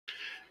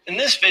In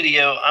this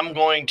video, I'm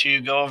going to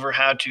go over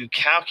how to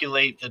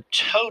calculate the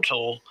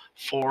total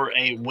for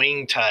a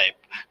wing type,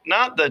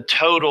 not the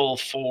total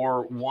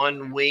for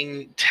one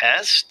wing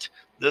test.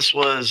 This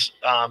was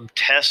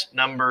test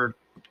number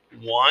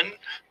 1.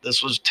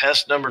 This was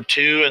test number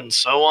 2, and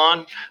so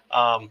on.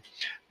 I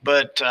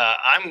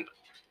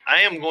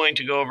am going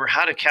to go over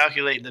how to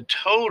calculate the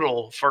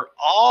total for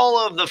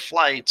all of the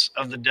flights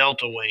of the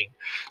Delta Wing.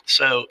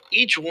 So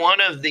each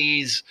one of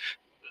these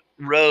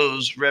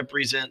rows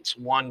represents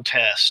one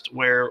test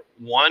where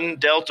one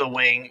Delta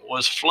Wing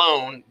was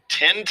flown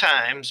 10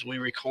 times. We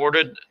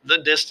recorded the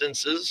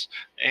distances,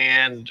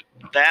 and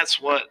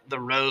that's what the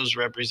rows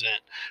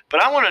represent.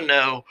 But I want to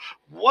know,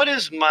 what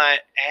is my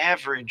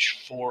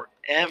average for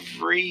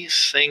every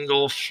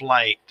single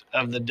flight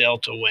of the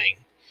Delta Wing?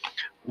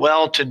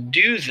 Well, to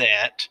do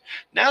that,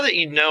 now that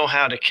you know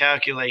how to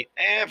calculate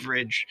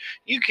average,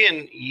 you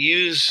can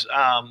use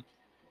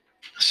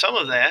some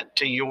of that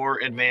to your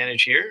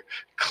advantage here.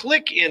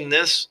 Click in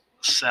this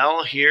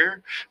cell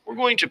here. We're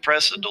going to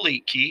press the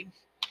delete key,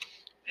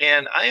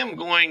 and I am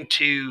going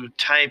to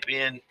type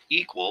in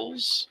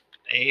equals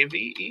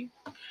AVE,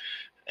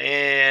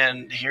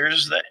 and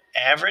here's the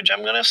average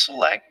I'm going to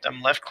select.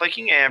 I'm left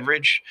clicking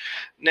average.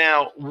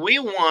 Now we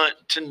want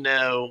to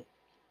know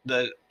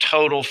the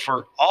total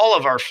for all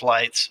of our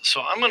flights,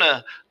 so I'm going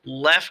to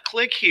left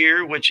click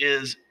here, which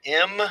is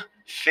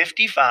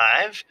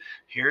M55.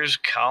 Here's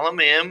column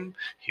M,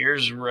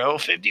 here's row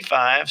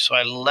 55. So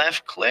I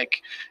left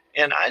click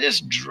and I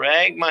just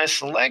drag my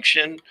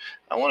selection.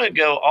 I want to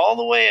go all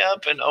the way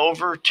up and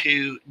over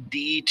to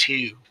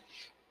D2,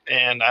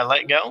 and I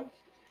let go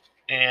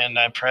and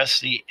I press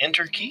the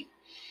enter key.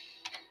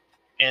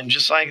 And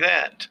just like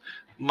that,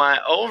 my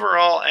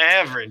overall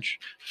average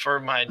for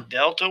my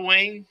Delta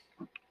Wing,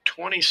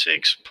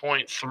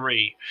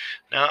 26.3.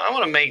 Now I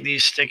want to make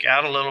these stick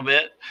out a little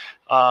bit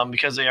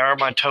because they are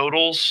my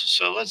totals.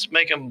 So let's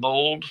make them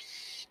bold.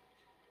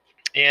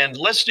 And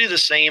let's do the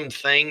same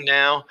thing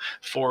now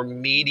for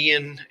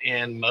median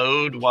and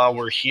mode while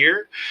we're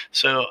here.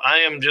 So I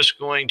am just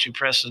going to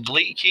press the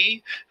delete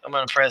key. I'm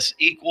going to press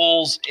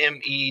equals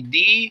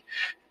MED.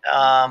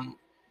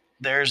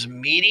 There's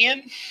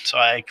median. So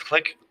I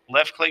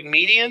left click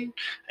median,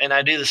 and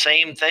I do the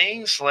same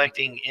thing,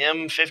 selecting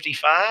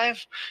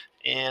M55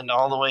 and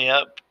all the way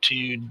up to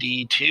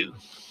D2.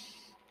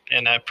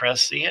 And I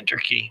press the enter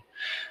key.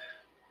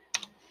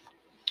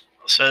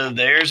 So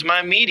there's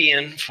my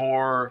median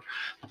for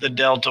the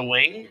Delta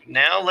Wing.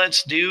 Now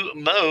let's do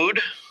mode.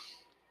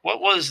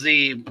 What was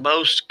the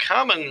most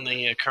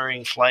commonly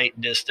occurring flight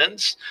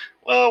distance?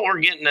 Well, we're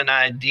getting an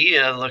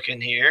idea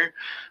looking here,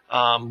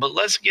 but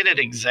let's get it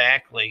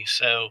exactly.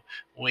 So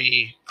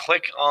we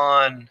click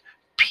on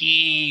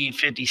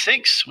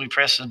P56, we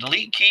press the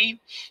delete key,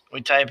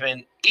 we type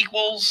in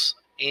equals,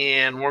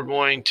 and we're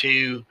going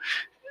to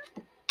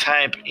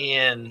type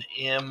in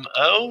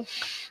MO.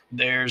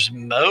 There's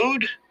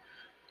mode.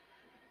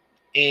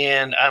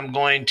 And I'm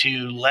going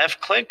to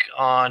left click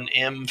on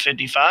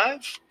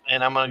M55,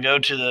 and I'm going to go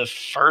to the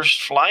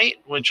first flight,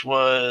 which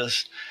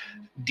was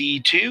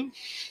D2,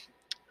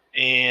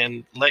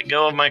 and let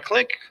go of my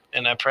click,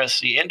 and I press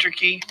the enter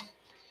key.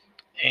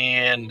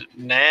 And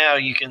now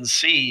you can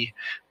see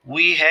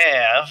we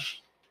have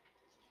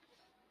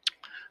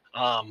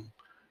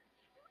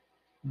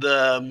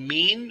the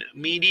mean,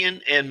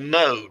 median, and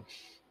mode.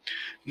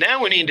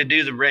 Now we need to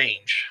do the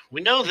range. We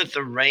know that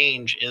the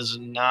range is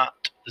not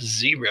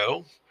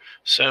 0.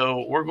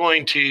 So we're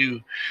going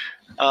to,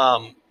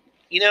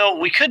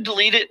 we could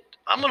delete it.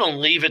 I'm going to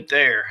leave it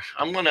there.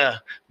 I'm going to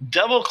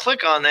double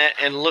click on that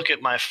and look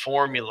at my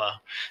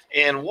formula.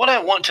 And what I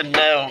want to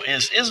know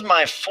is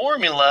my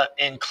formula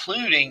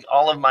including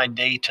all of my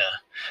data?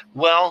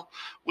 Well,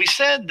 we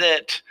said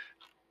that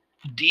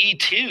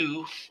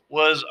D2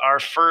 was our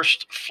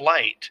first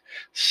flight.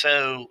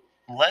 So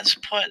let's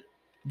put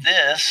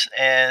this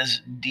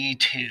as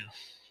D2.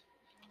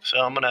 So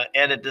I'm going to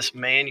edit this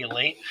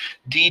manually,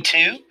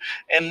 D2.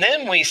 And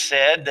then we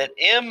said that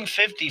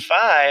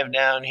M55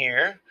 down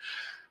here,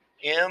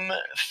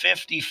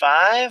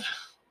 M55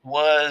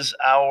 was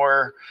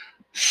our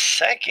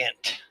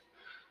second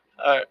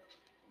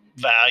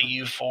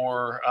value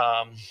for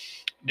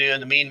doing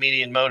the mean,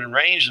 median, mode, and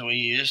range that we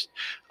used.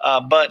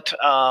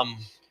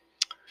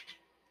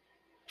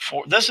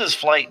 This is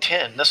flight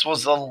 10. This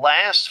was the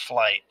last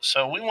flight.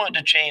 So we want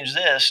to change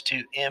this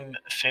to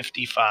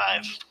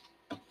M55.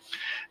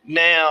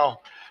 Now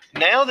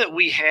that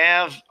we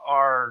have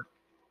our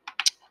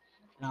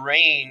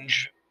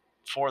range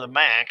for the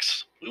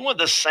max, we want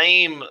the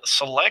same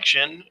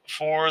selection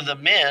for the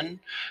min.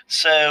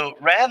 So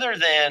rather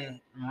than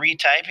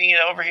retyping it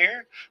over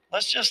here,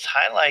 let's just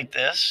highlight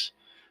this,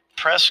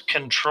 press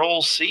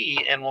Control C,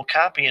 and we'll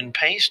copy and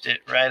paste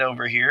it right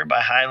over here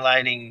by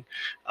highlighting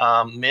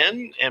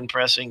min and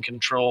pressing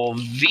Control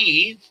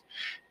V.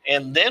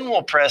 And then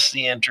we'll press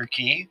the enter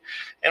key.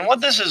 And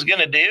what this is going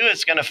to do,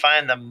 it's going to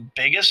find the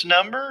biggest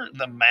number,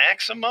 the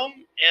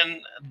maximum,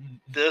 and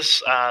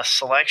this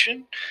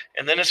selection,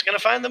 and then it's going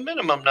to find the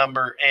minimum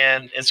number,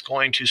 and it's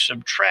going to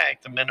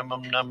subtract the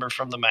minimum number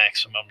from the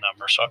maximum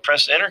number. So I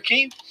press the enter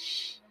key,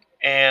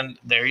 and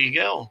there you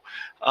go.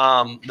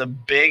 The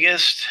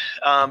biggest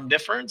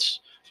difference,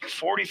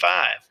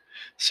 45.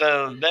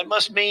 So that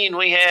must mean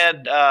we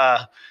had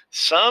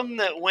some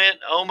that went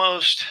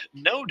almost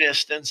no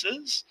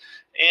distances,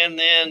 and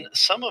then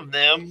some of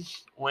them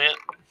went,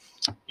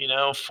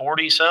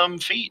 40 some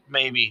feet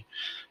maybe.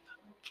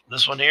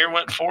 This one here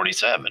went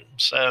 47.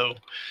 So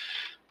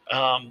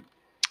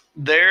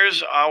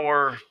there's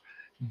our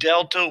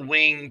delta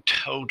wing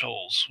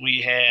totals.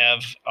 We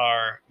have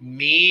our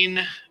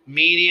mean,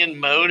 median,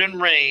 mode,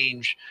 and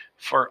range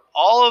for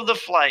all of the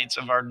flights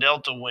of our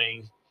delta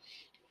wing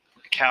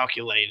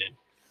calculated.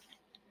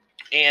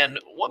 And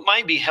what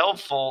might be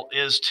helpful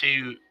is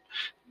to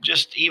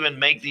just even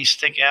make these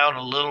stick out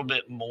a little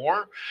bit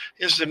more,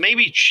 is to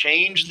maybe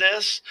change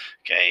this.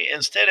 Okay,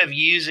 instead of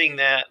using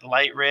that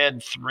light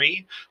red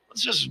 3,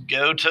 let's just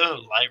go to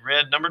light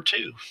red number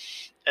 2.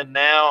 And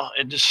now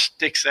it just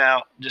sticks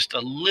out just a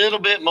little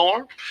bit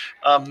more,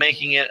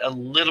 making it a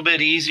little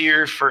bit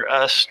easier for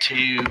us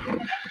to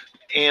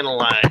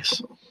analyze.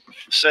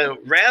 So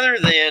rather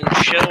than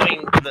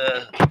showing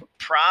the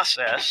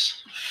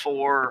process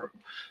for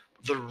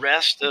the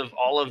rest of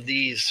all of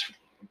these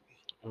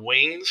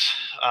wings,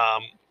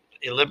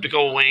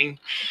 elliptical wing,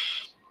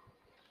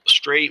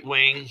 straight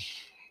wing,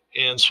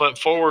 and swept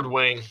forward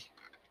wing,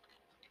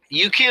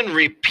 you can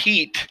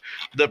repeat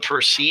the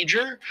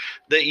procedure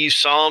that you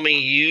saw me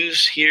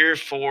use here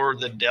for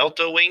the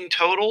delta wing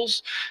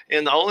totals.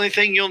 And the only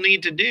thing you'll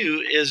need to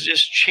do is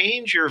just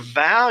change your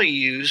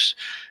values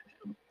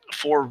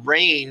for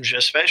range,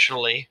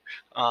 especially,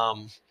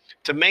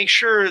 to make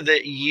sure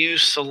that you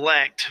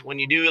select, when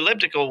you do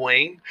elliptical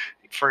wing,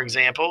 for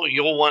example,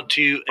 you'll want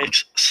to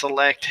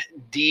select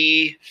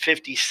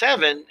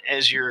D57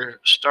 as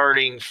your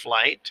starting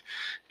flight,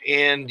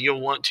 and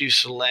you'll want to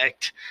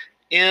select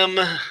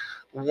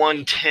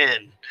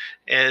M110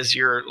 as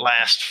your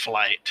last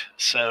flight.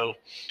 So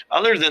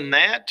other than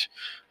that,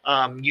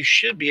 you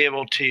should be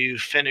able to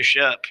finish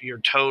up your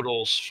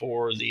totals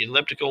for the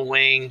elliptical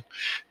wing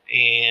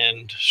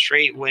and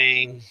straight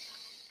wing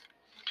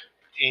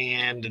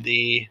and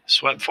the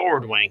swept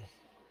forward wing.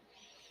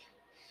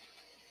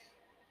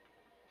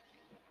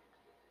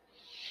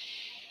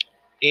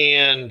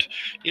 And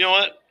you know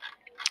what?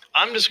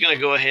 I'm just going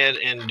to go ahead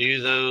and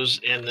do those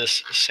in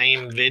this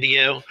same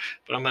video,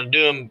 but I'm going to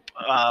do them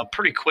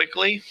pretty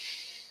quickly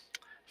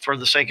for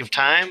the sake of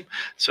time.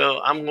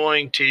 So I'm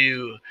going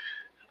to,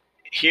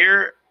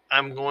 here,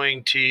 I'm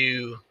going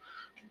to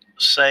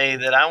say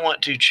that I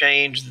want to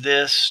change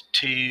this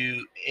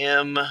to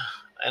M,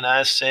 and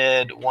I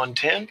said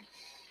 110.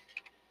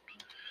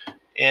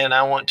 And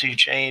I want to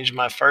change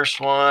my first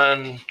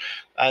one.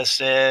 I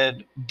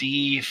said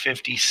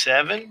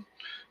D57.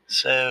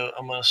 So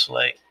I'm going to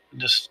select,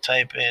 just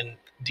type in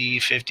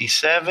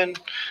D57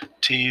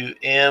 to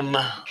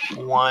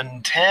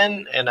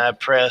M110, and I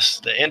press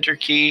the enter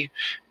key,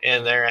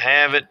 and there I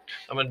have it.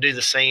 I'm going to do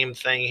the same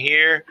thing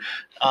here.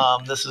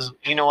 This is,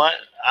 you know what?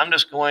 I'm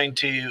just going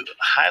to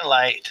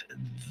highlight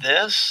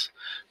this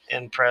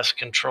and press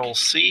Control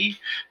C,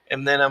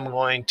 and then I'm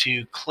going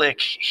to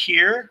click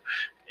here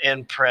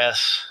and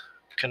press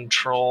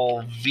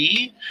Control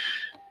V.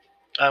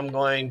 I'm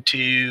going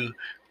to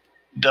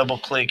double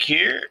click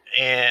here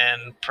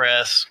and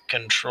press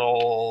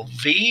Control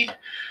V,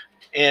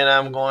 and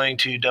I'm going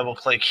to double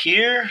click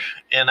here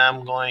and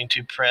I'm going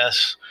to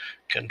press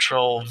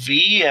Control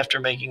V. After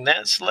making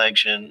that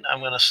selection, I'm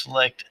going to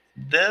select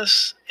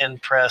this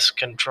and press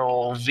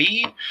Control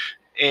V,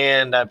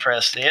 and I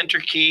press the enter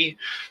key.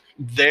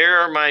 There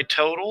are my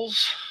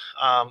totals.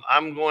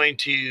 I'm going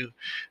to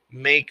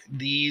make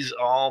these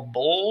all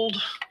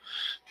bold,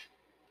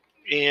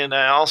 and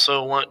I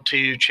also want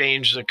to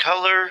change the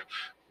color.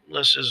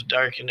 Let's just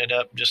darken it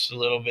up just a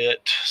little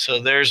bit. So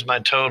there's my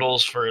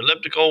totals for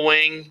elliptical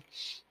wing.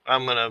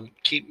 I'm going to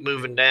keep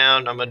moving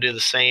down. I'm going to do the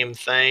same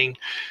thing.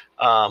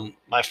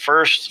 My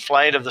first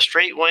flight of the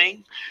straight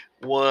wing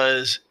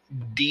was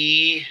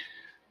D112.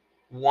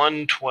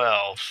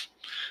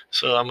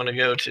 So I'm going to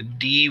go to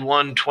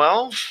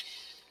D112.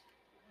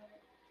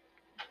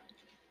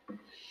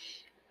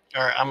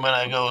 Or I'm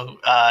going to go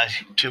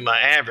to my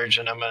average,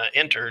 and I'm going to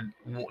enter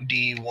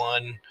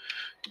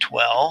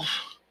D112.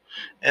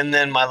 And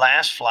then my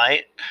last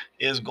flight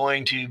is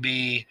going to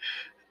be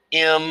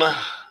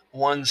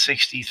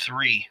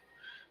M163.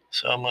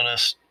 So I'm going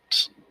to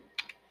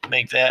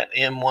make that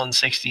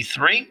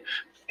M163.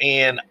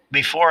 And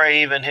before I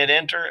even hit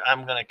enter,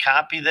 I'm going to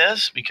copy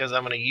this because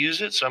I'm going to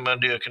use it. So I'm going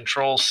to do a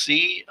Control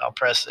C. I'll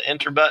press the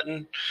enter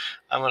button.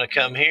 I'm going to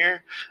come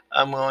here.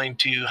 I'm going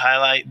to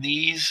highlight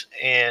these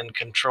and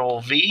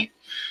Control V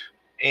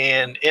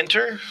and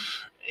enter.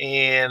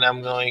 And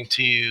I'm going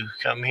to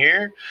come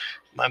here.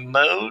 My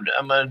mode,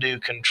 I'm going to do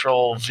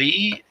Control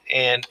V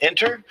and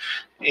enter.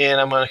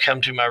 And I'm going to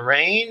come to my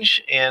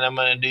range, and I'm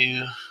going to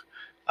do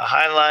a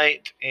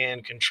highlight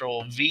and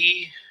Control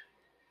V,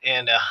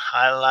 and a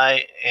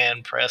highlight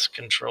and press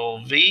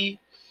Control V,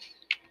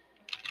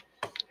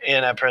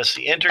 and I press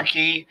the enter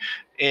key,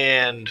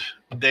 and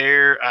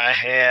there I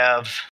have